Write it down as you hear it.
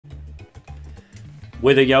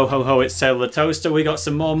With a yo-ho-ho, it's TaleOfTheToaster. We got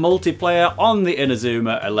some more multiplayer on the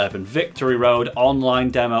Inazuma 11 Victory Road online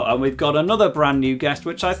demo, and we've got another brand new guest,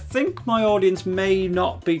 which I think my audience may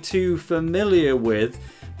not be too familiar with,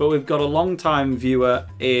 but we've got a long-time viewer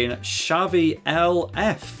in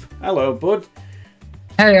ShaviLF. Hello, bud.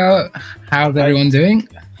 Hey, how's everyone doing?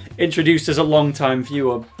 Introduced as a long-time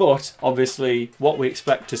viewer, but obviously what we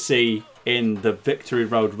expect to see in the Victory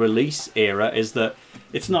Road release era is that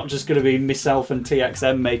it's not just going to be myself and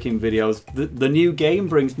TXM making videos. The new game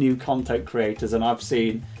brings new content creators, and I've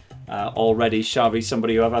seen already Shavi,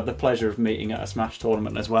 somebody who I've had the pleasure of meeting at a Smash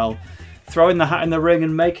tournament as well, throwing the hat in the ring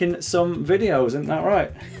and making some videos. Isn't that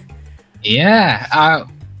right? Yeah,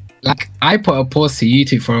 like I put a pause to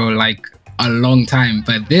YouTube for like a long time,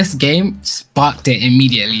 but this game sparked it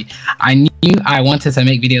immediately. I knew I wanted to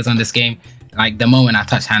make videos on this game like the moment I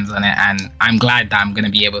touched hands on it, and I'm glad that I'm going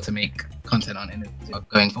to be able to make content on it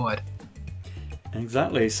going forward.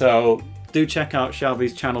 Exactly, so do check out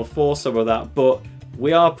Shavi's channel for some of that, but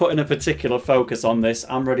we are putting a particular focus on this.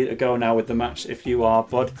 I'm ready to go now with the match if you are,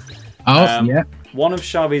 bud. Oh, yeah. One of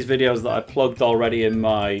Shavi's videos that I plugged already in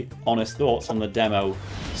my honest thoughts on the demo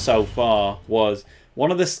so far was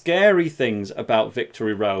one of the scary things about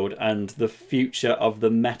Victory Road and the future of the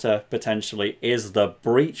meta potentially is the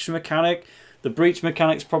breach mechanic. The breach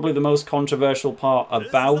mechanic's probably the most controversial part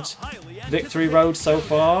about Victory Road so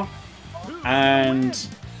far, and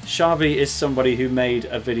Shavi is somebody who made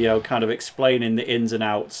a video kind of explaining the ins and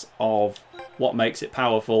outs of what makes it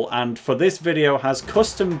powerful, and for this video has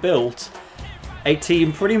custom built a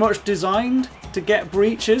team pretty much designed to get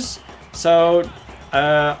breaches. So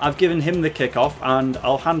I've given him the kickoff, and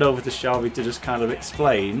I'll hand over to Shavi to just kind of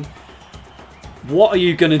explain what are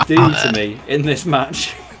you going to do to me in this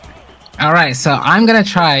match. All right, so I'm gonna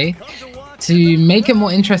try to make it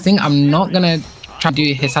more interesting. I'm not gonna try to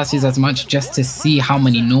do Hisatsu's as much, just to see how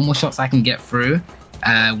many normal shots I can get through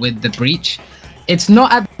with the breach. It's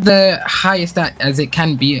not at the highest as it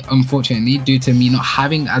can be, unfortunately, due to me not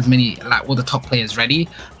having as many, like all the top players ready,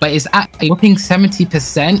 but it's at a whopping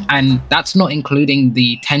 70%, and that's not including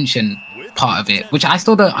the tension part of it, which I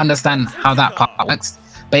still don't understand how that part works.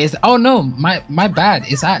 But it's, oh no, my bad,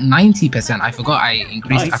 it's at 90%. I forgot I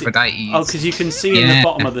increased Aphrodite's. Oh, because you can see in the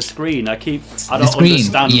bottom of the screen. I don't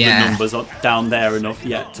understand the numbers down there enough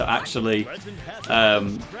yet to actually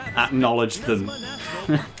acknowledge them.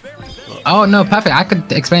 Oh no, perfect. I could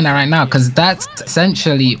explain that right now, because that's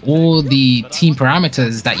essentially all the team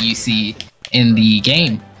parameters that you see in the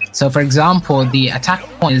game. So for example, the attack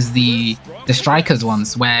one is the strikers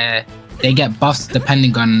ones, where they get buffs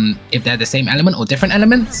depending on if they're the same element or different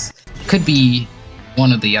elements. Could be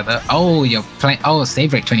one or the other. Oh, you're playing. Oh,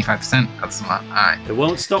 save rate 25%. That's smart. All right. It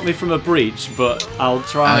won't stop me from a breach, but I'll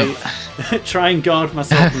try try and guard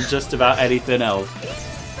myself from just about anything else.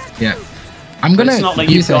 Yeah, I'm gonna. It's not like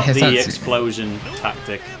you've got the explosion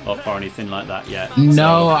tactic up or anything like that yet.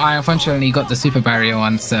 No, I unfortunately got the super barrier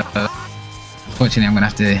one, so unfortunately I'm gonna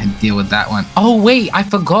have to deal with that one. Oh wait, I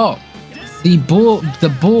forgot. The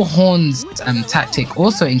bull horns tactic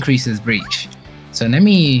also increases breach. So let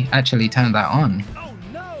me actually turn that on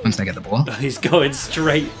once I get the ball. He's going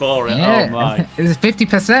straight for it. Yeah. Oh my. It's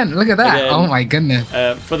 50%. Look at that. Again, oh my goodness.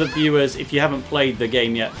 For the viewers, if you haven't played the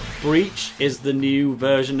game yet, breach is the new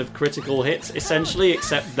version of critical hits, essentially,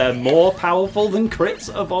 except they're more powerful than crits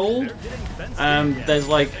of old. There's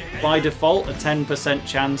like, by default, a 10%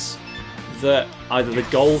 chance that either the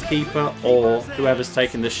goalkeeper or whoever's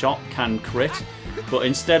taking the shot can crit, but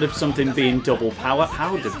instead of something being double power,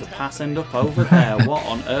 how did the pass end up over there? What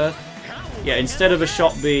on earth? Yeah, instead of a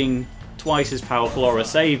shot being twice as powerful or a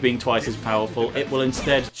save being twice as powerful, it will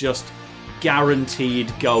instead just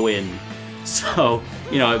guaranteed go in. So,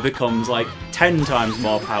 you know, it becomes like 10 times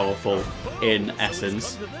more powerful in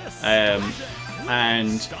essence.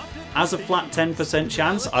 And as a flat 10%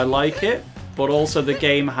 chance, I like it. But also the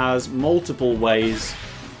game has multiple ways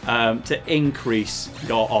to increase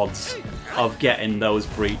your odds of getting those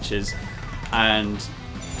breaches, and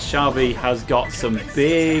Shavi has got some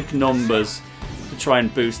big numbers to try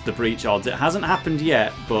and boost the breach odds. It hasn't happened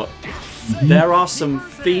yet, but there are some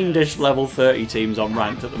fiendish level 30 teams on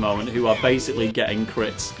ranked at the moment who are basically getting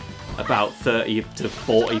crits about 30 to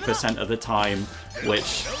 40% of the time,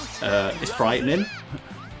 which is frightening.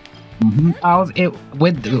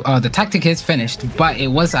 The tactic is finished, but it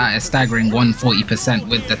was at a staggering 140%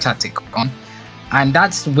 with the tactic on, and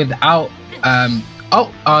that's without oh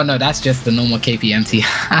no, that's just the normal KPMT.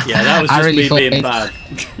 Yeah, that was just really me being bad.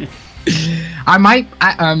 I might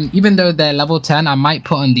even though they're level 10, I might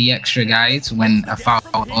put on the extra guys when a foul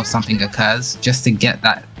or something occurs, just to get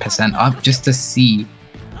that percent up, just to see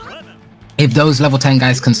if those level 10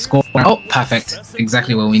 guys can score. Oh, perfect.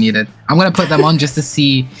 Exactly what we needed. I'm going to put them on just to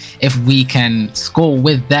see if we can score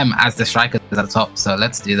with them as the strikers at the top. So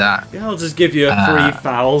let's do that. Yeah, I'll just give you a free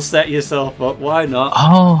foul. Set yourself up. Why not?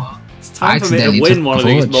 Oh, it's time for me to win one of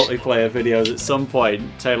these multiplayer videos at some point.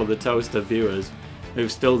 Tale of the Toaster viewers who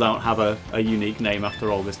still don't have a unique name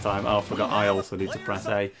after all this time. Oh, I forgot I also need to press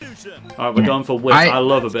A. Alright, we're going for wits. I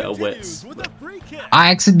love a bit of wits. I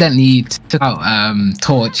accidentally took out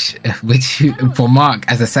Torch for Mark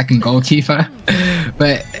as a second goalkeeper,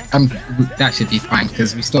 but that should be fine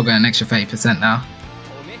because we still got an extra 30% now.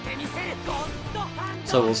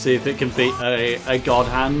 So we'll see if it can beat a God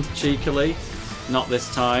Hand cheekily. Not this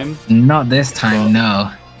time. Not this time,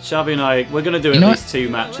 no. Shavi and I, we're going to do at least 2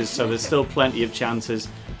 matches, so there's still plenty of chances.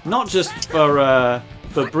 Not just for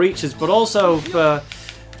breaches, but also for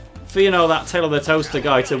you know, that Tale of the Toaster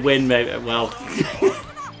guy to win. Maybe. Well,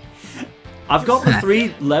 I've got the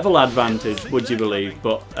 3 level advantage, would you believe?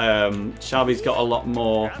 But Shavi's got a lot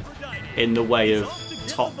more in the way of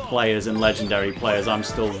top players and legendary players. I'm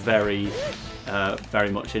still very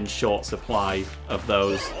much in short supply of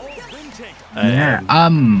those. So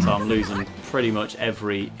I'm losing pretty much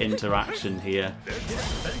every interaction here.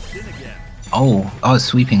 Oh,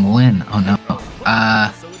 sweeping win. Oh no.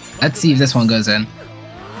 Let's see if this one goes in.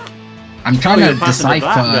 I'm trying to decipher.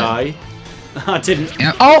 I didn't.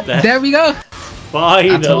 Yeah. Oh, there we go.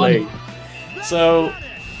 Finally. So,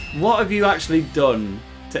 what have you actually done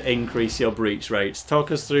to increase your breach rates?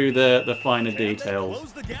 Talk us through the finer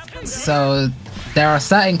details. So, there are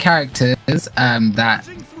certain characters that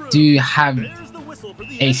do have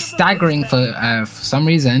a staggering, for some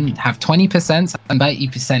reason, have 20% and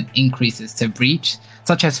 30% increases to breach,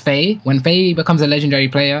 such as Faye. When Faye becomes a legendary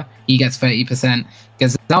player, he gets 30%.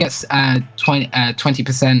 Gazelle gets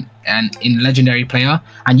 20% and in legendary player,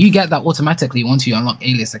 and you get that automatically once you unlock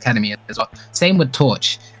Alias Academy as well. Same with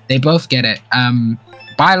Torch, they both get it.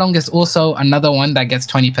 Bylong is also another one that gets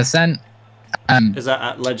 20%. Is that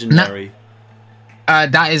at legendary?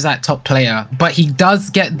 That is at top player, but he does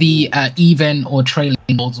get the even or trailing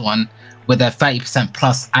golds one with a 30%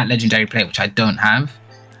 plus at legendary player, which I don't have.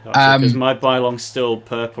 Because my Bylong's still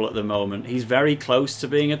purple at the moment. He's very close to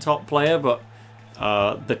being a top player, but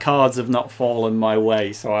the cards have not fallen my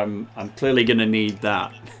way, so I'm clearly going to need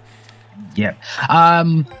that. Yeah.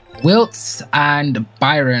 Wilts and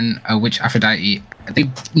Byron, which Aphrodite, they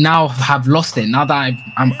now have lost it. Now that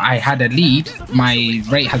I had a lead, my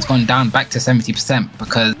rate has gone down back to 70%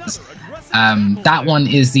 because that one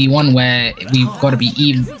is the one where we've got to be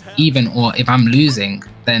even, or if I'm losing,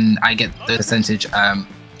 then I get the percentage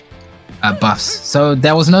buffs. So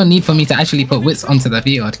there was no need for me to actually put Wits onto the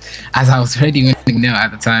field, as I was already winning nil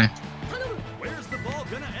at the time.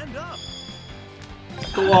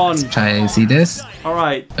 Go on. Let's try and see this.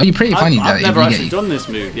 Alright. It'd be pretty funny though. I've never actually done this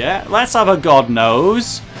move yet. Let's have a God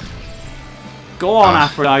knows. Go on,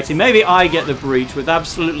 Aphrodite. Maybe I get the breach with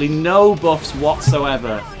absolutely no buffs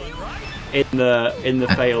whatsoever in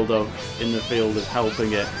the field of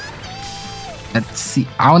helping it. Let's see.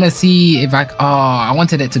 I want to see if I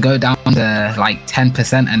wanted it to go down to like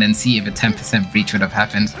 10% and then see if a 10% breach would have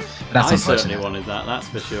happened. But that's I certainly wanted that. That's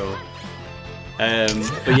for sure.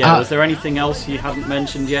 But yeah, was there anything else you haven't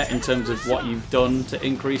mentioned yet in terms of what you've done to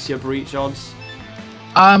increase your breach odds?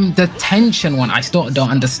 The tension one, I still don't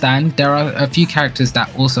understand. There are a few characters that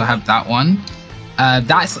also have that one.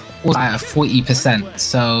 That's also at 40%.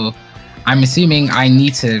 So I'm assuming I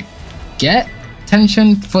need to get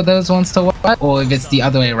tension for those ones to work, or if it's the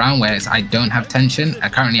other way around where I don't have tension.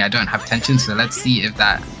 Currently I don't have tension, so let's see if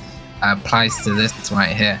that applies to this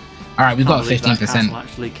right here. All right, we've got 15%.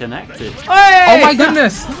 Actually connected. Hey! Oh my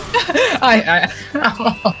goodness! I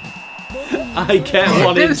get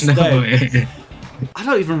one instead. No, I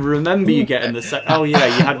don't even remember you getting the second. Oh yeah,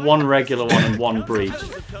 you had one regular one and one breach.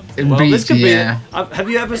 Well, this could be. Have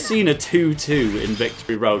you ever seen a 2-2 in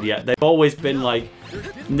Victory Road yet? They've always been like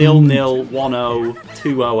 0-0, 1-0,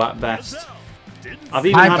 2-0 at best. I've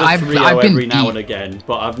even had a 3-0 every now and again,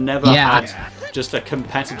 but I've never had just a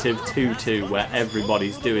competitive 2-2 where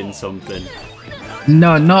everybody's doing something.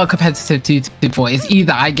 No, not a competitive 2-2 before. It's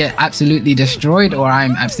either I get absolutely destroyed or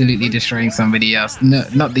I'm absolutely destroying somebody else. No,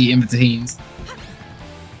 not the in-betweens.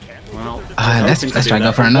 Well, let's try to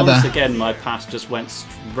go for another. Once again, my pass just went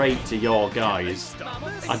straight to your guys.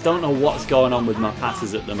 I don't know what's going on with my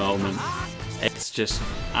passes at the moment. It's just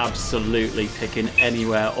absolutely picking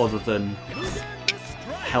anywhere other than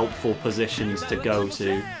helpful positions to go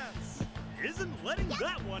to.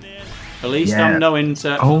 At least I'm knowing to...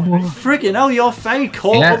 Friggin' hell, your Faye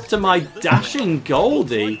caught up to my dashing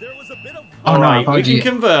Goldie. Alright, we can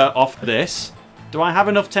convert off this. Do I have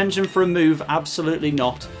enough tension for a move? Absolutely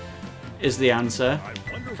not, is the answer.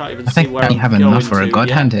 Can't even I see think where you I'm have going enough for a to god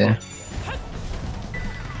yet, hand here.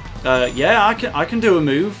 Yeah, I can do a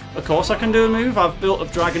move. Of course I can do a move. I've built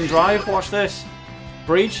a Dragon Drive. Watch this.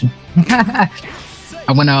 Breach.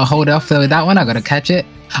 I'm gonna hold off with that one. I gotta catch it.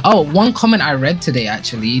 Oh, one comment I read today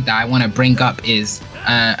actually that I want to bring up is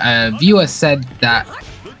a viewer said that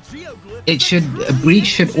a breach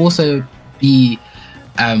should also be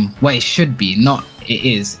well, it should be, not it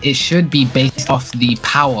is. It should be based off the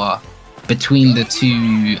power between the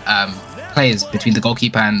two players, between the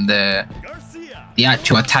goalkeeper and the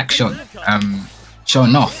actual attack shot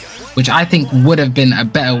shown off, which I think would have been a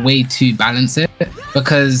better way to balance it,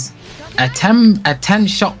 because a 10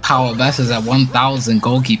 shot power versus a 1000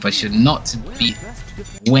 goalkeeper should not be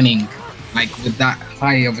winning like with that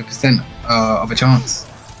high of a percent of a chance.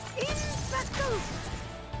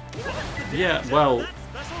 Yeah, well,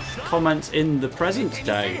 comments in the present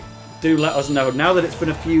day do let us know. Now that it's been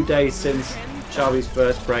a few days since Charlie's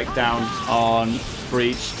first breakdown on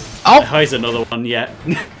Breach. Oh, here's another one yet.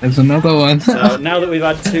 There's another one. So now that we've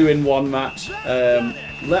had 2 in 1 match,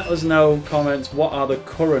 let us know, comments, what are the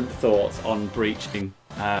current thoughts on breaching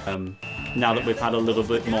now that we've had a little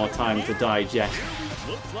bit more time to digest.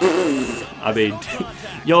 I mean,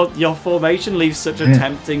 your formation leaves such a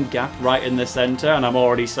tempting gap right in the centre, and I'm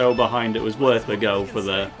already so behind it was worth a go for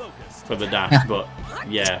the dash. But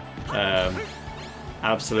yeah,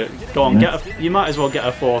 absolutely. Go on, you might as well get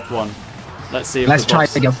a 4th one. Let's see. Let's try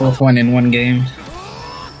to get 4th one in one game.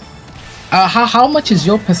 How much is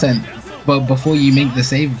your percent? But before you make the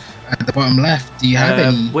save at the bottom left, do you have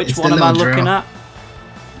any? Which one am I looking at?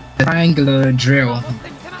 The triangular drill.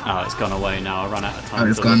 Oh, it's gone away now. I ran out of time. Oh,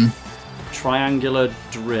 it's gone. Triangular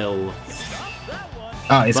drill.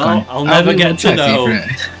 Oh, it's gone. I'll never get to know.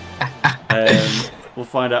 We'll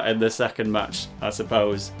find out in the second match, I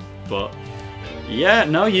suppose. But yeah,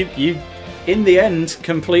 no, you in the end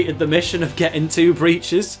completed the mission of getting 2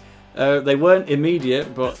 breaches. They weren't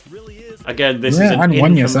immediate, but again, this is an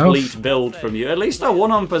incomplete build from you. At least I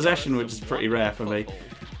won on possession, which is pretty rare for me.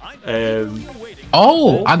 I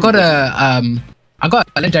got a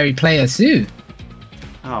legendary player too.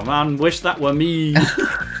 Oh man, wish that were me.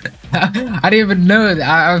 I didn't even know that.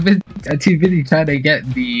 I've been too busy trying to get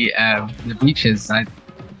the breaches. I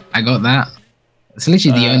got that. It's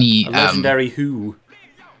literally the only a legendary who.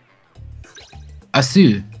 A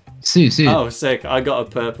Sue. Sue. Oh, sick. I got a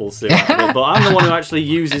purple Sue, actually, but I'm the one who actually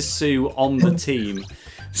uses Sue on the team.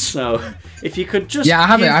 So, if you could just I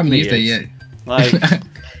haven't used it yet. Like,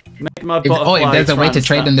 make my butterfly if there's a way to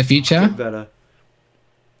trade in the future, better.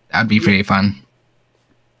 That'd be pretty fun.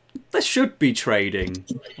 There should be trading.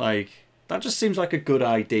 Like, that just seems like a good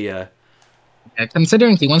idea. Yeah,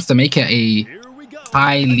 considering he wants to make it a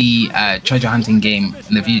highly treasure hunting game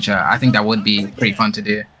in the future, I think that would be pretty fun to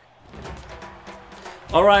do.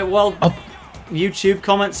 Alright, well, YouTube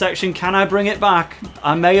comment section, can I bring it back?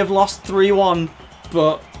 I may have lost 3-1,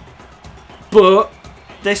 but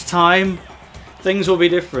this time things will be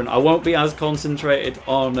different. I won't be as concentrated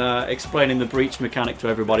on explaining the breach mechanic to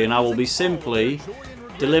everybody, and I will be simply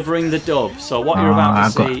delivering the dub. So what you're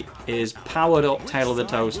about to see is powered up Tale of the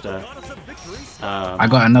Toaster. I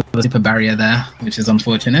got another super barrier there, which is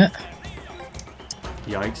unfortunate.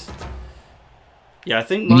 Yikes. Yeah, I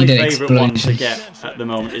think my favourite one to get at the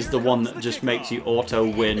moment is the one that just makes you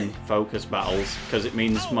auto-win focus battles, because it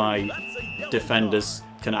means my defenders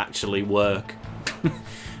can actually work,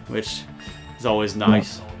 which is always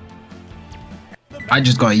nice. I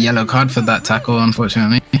just got a yellow card for that tackle,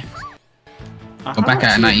 unfortunately. We're back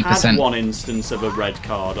at 90%. I had one instance of a red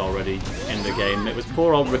card already in the game. It was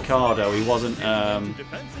poor old Ricardo. He wasn't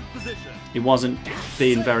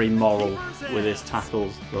being very moral with his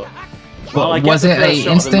tackles, but. Well, was it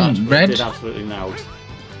a instant red? Did absolutely nailed.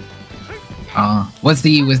 Was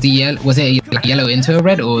it a yellow into a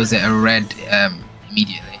red, or was it a red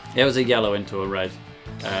immediately? It was a yellow into a red.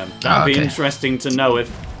 That'd be interesting to know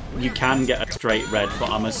if you can get a straight red,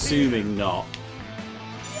 but I'm assuming not.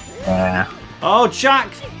 Oh,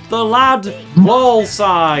 Jack, the lad, wall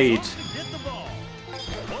side.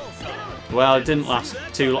 Well, it didn't last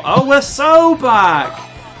too long. Oh, we're so back.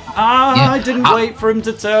 I didn't wait for him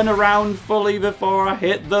to turn around fully before I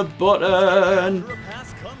hit the button.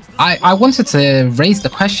 I wanted to raise the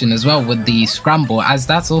question as well with the scramble, as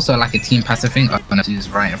that's also like a team passive thing. Who's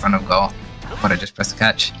right in front of goal, but I just pressed the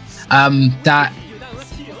catch. That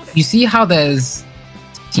you see how there's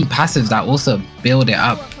team passives that also build it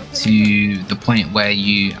up to the point where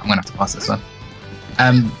I'm gonna have to pass this one.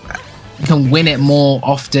 You can win it more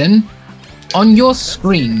often. On your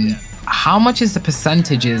screen, how much is the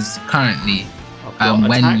percentages currently got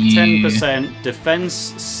when attack you 10%, defense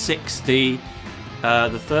 60,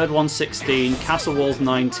 the third one 16, castle walls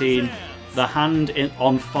 19, the hand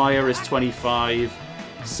on fire is 25,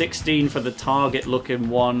 16 for the target looking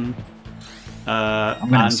one.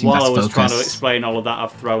 And while I was trying to explain all of that,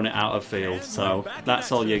 I've thrown it out of field, so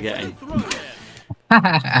that's all you're getting.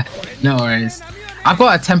 No worries. I've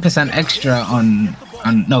got a 10% extra on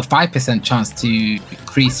no 5% chance to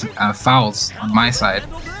increase fouls on my side,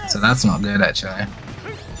 so that's not good actually.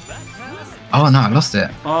 Oh no, I lost it.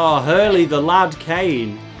 Oh, Hurley the Lad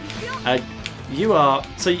Kane. You are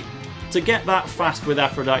to get that fast with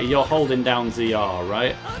Aphrodite. You're holding down ZR,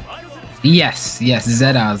 right? Yes,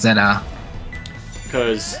 ZR.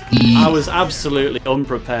 Because I was absolutely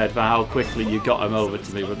unprepared for how quickly you got him over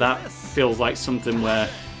to me, but that feels like something where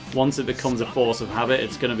once it becomes a force of habit,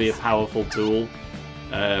 it's going to be a powerful tool.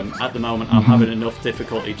 At the moment, I'm having enough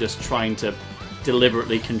difficulty just trying to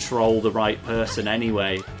deliberately control the right person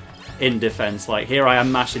anyway in defense. Like, here I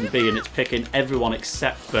am mashing B and it's picking everyone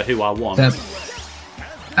except for who I want.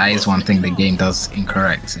 That is one thing the game does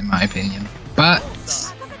incorrect, in my opinion. But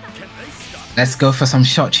let's go for some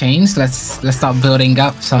shot chains. Let's start building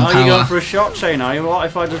up some power. Oh, you're going for a shot chain, are you? What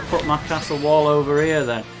if I just put my castle wall over here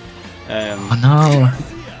then? Oh no.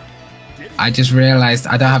 I just realized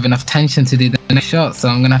I don't have enough tension to do the next shot, so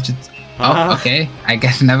I'm gonna have to... Oh, okay. I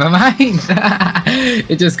guess never mind.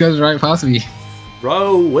 It just goes right past me.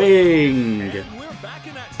 Throwing!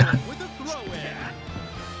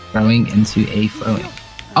 Throwing into a throwing.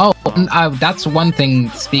 Oh, that's one thing,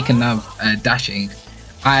 speaking of dashing.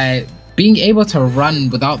 Being able to run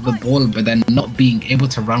without the ball, but then not being able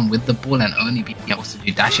to run with the ball and only being able to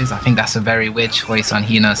do dashes, I think that's a very weird choice on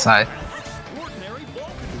Hina's side.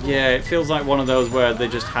 Yeah, it feels like one of those where they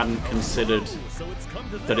just hadn't considered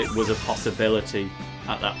that it was a possibility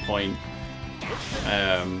at that point.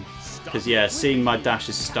 Because, yeah, seeing my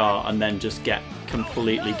dashes start and then just get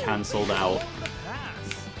completely cancelled out.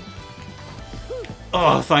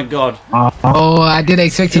 Oh, thank God. Oh, I didn't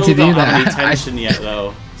expect you to do that. I don't have any tension yet,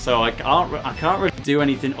 though. So I can't really do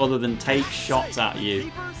anything other than take shots at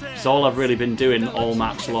you. It's all I've really been doing all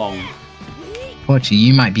match long. Fortunately,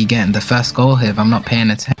 you might be getting the first goal here if I'm not paying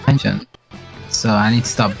attention. So I need to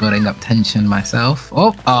start building up tension myself.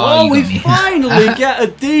 Oh, we finally get a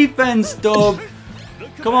defense dub.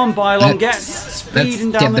 Come on, Bylon, get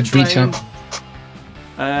speeding down the train. Breach up.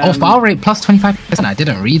 Oh, foul rate plus 25%. I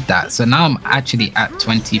didn't read that. So now I'm actually at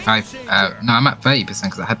 25. No, I'm at 30%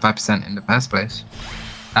 because I had 5% in the first place.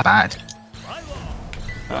 Not bad.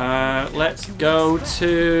 Let's go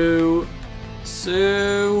to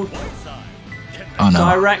Sue. Oh no.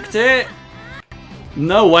 Direct it.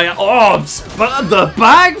 No way. Oh, the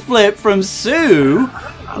backflip from Sue.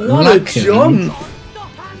 What a jump.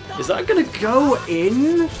 Is that going to go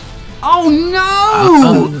in? Oh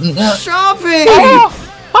no! Sharpie!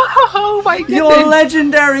 Oh my goodness! You're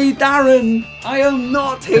legendary, Darren. I am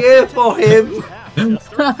not here for him.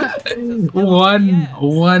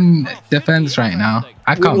 one defense right now.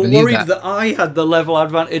 I can't believe that. We were worried that I had the level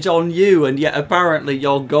advantage on you, and yet apparently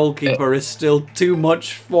your goalkeeper is still too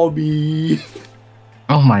much for me.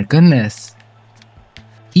 Oh my goodness!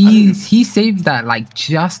 He saved that like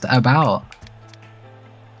just about.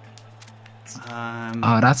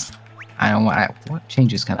 Oh, that's. I don't want. What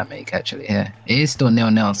changes can I make actually here? It is still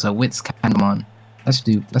 0-0, so Wits kind of on. Let's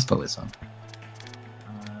put Wits on.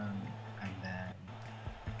 And then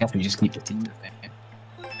I guess we just keep the team the same.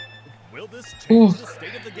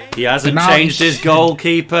 He hasn't changed his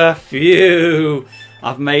goalkeeper. Phew!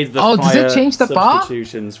 I've made the fire does it change the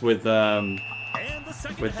substitutions with that.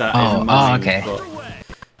 Oh, in mind, okay. But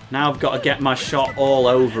now I've got to get my shot all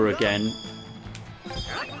over again.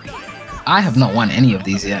 I have not won any of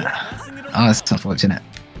these yet. Oh, that's unfortunate.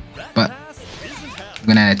 But I'm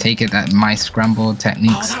gonna take it that my scramble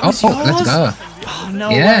techniques. Let's go. Oh no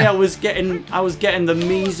way! I was getting the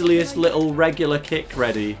measliest little regular kick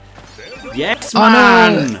ready. Yes,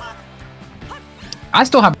 man. No. I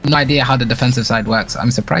still have no idea how the defensive side works.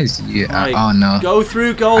 I'm surprised you. Oh no. Go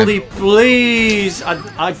through, Goldie, please.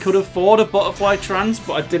 I could afford a butterfly trance,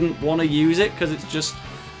 but I didn't want to use it because it's just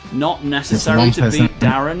not necessary to beat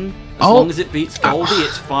Darren. As long as it beats Goldie,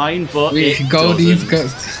 it's fine, but Goldie's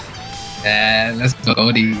got... let's go,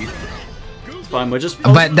 Goldie. It's fine, we're just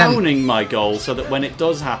postponing my goal so that when it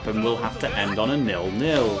does happen, we'll have to end on a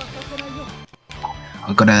 0-0.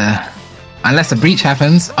 We've got to... Unless a breach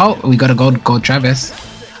happens. Oh, we got a gold Travis.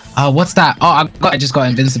 Oh, what's that? Oh, I just got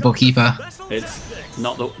invincible keeper. It's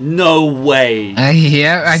not the... No way!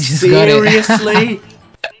 Yeah, I just got it. Seriously?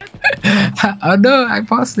 Oh no, I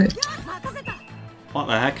passed it. What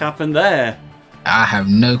the heck happened there? I have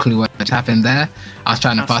no clue what happened there. I was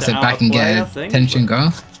trying to pass it back and get a tension go.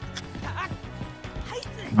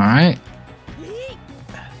 Alright.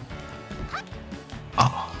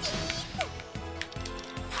 Oh.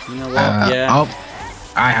 You know what? Yeah. Oh,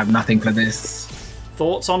 I have nothing for this.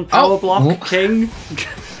 Thoughts on Power Block, King?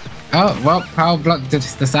 Oh, well, Power Block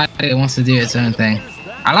just decided it wants to do its own thing.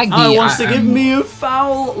 I like the... it wants to give me a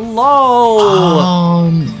foul, lol!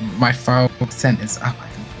 My foul percent is up. I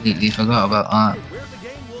completely forgot about that.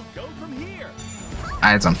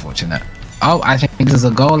 It's unfortunate. Oh, I think this is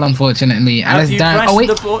a goal, unfortunately. Have you pressed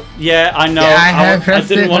the yeah, I know. Yeah, I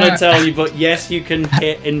didn't want to tell you, but yes, you can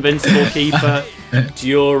hit Invincible Keeper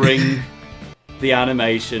during the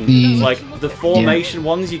animation. Like, the formation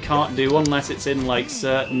ones you can't do unless it's in, like,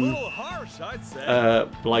 certain...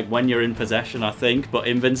 like, when you're in possession, I think. But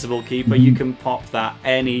Invincible Keeper, you can pop that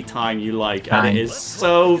any time you like. And it is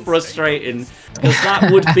so frustrating. Because that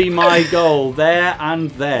would be my goal there and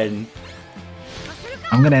then.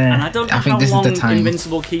 And I don't know how long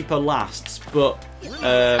Invincible Keeper lasts, but...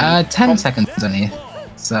 10 seconds only.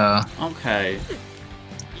 So... Okay.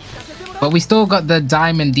 But we still got the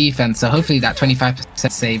diamond defense, so hopefully that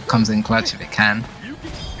 25% save comes in clutch if it can.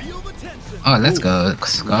 Oh, let's go,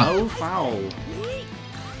 Scott. No foul.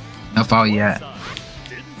 No foul yet.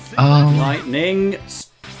 Lightning.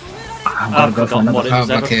 I've forgotten what it was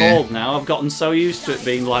ever called now. I've gotten so used to it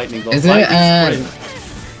being lightning. But is lightning it sprint?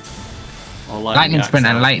 Or lightning sprint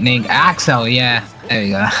and lightning axle? Yeah, there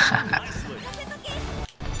you go.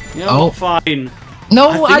 You know what, fine.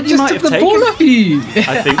 No, I just took the ball off you.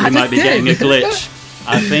 I think we might be getting a glitch.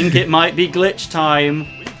 I think it might be glitch time.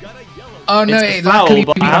 Oh no, it's foul,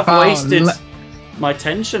 but I have wasted my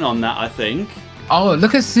tension on that, I think. Oh,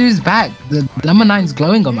 look at Sue's back. The number 9's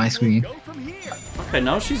glowing on my screen. Okay,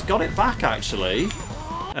 no, she's got it back, actually.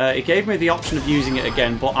 It gave me the option of using it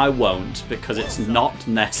again, but I won't, because it's not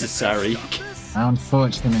necessary.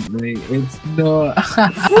 Unfortunately, it's not.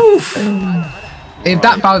 If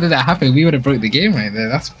that battle didn't happen, we would have broke the game right there.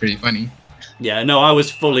 That's pretty funny. Yeah, no, I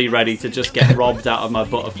was fully ready to just get robbed out of my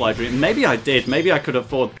butterfly dream. Maybe I did. Maybe I could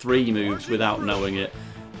afford 3 moves without knowing it.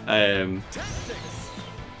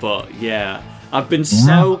 But yeah, I've been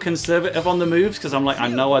so conservative on the moves because I'm like, I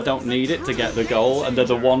know I don't need it to get the goal. And then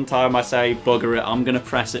the one time I say, bugger it, I'm going to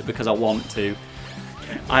press it because I want to,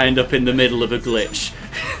 I end up in the middle of a glitch.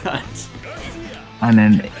 And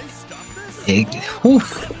then...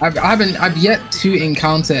 I've yet to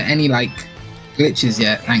encounter any, like, glitches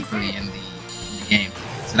yet, thankfully, in the game.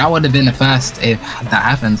 So that would have been the first if that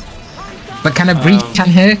happens. But can a breach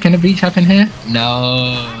happen here? Can a breach happen here?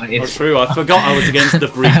 No. It's true. I forgot I was against the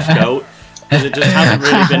breach goat because it just hasn't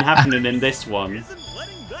really been happening in this one.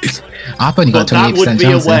 I've only got 28% that would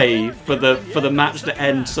be a way for the match to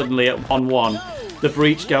end suddenly at 1-1. The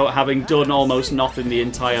breach goat, having done almost nothing the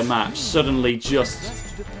entire match, suddenly just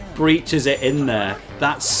breaches it in there.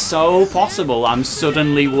 That's so possible. I'm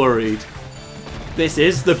suddenly worried. This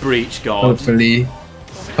is the breach god. Hopefully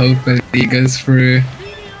it goes through.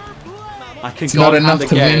 I can go hand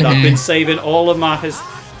again. I've been saving all of my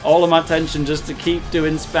tension just to keep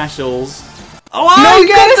doing specials. Oh, I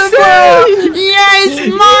get the ball! Yes,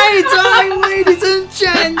 my time, ladies and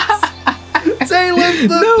gents. TaleOf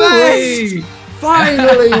the best.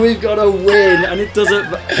 Finally, we've got a win, and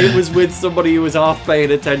it was with somebody who was half paying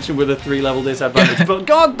attention with a 3-level disadvantage. But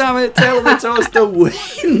god damn it, TaleOfTheToaster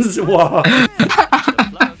wins one.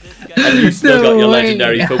 And you still got your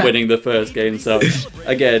legendary for winning the first game. So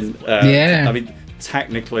again, I mean,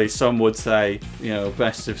 technically, some would say, you know,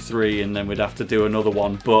 best of 3, and then we'd have to do another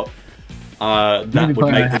one. But that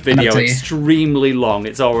would make the video extremely long.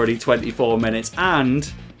 It's already 24 minutes,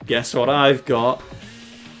 and guess what I've got?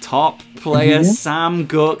 Top player Sam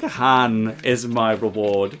Guk-han is my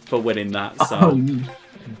reward for winning that. So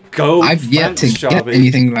go. I've yet to get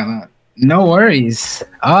anything like that. No worries.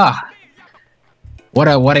 What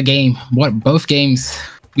a game. Both games.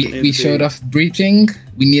 We showed off breaching.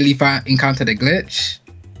 We nearly encountered a glitch.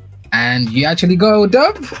 And you actually got a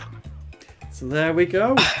dub. So there we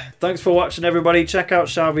go. Thanks for watching, everybody. Check out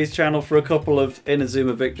Shavi's channel for a couple of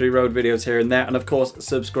Inazuma Victory Road videos here and there. And of course,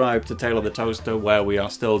 subscribe to TaleOfTheToaster, where we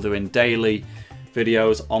are still doing daily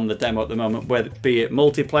videos on the demo at the moment, whether be it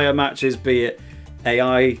multiplayer matches, be it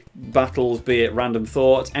AI battles, be it random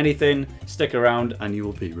thoughts, anything. Stick around and you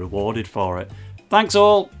will be rewarded for it. Thanks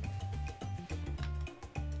all.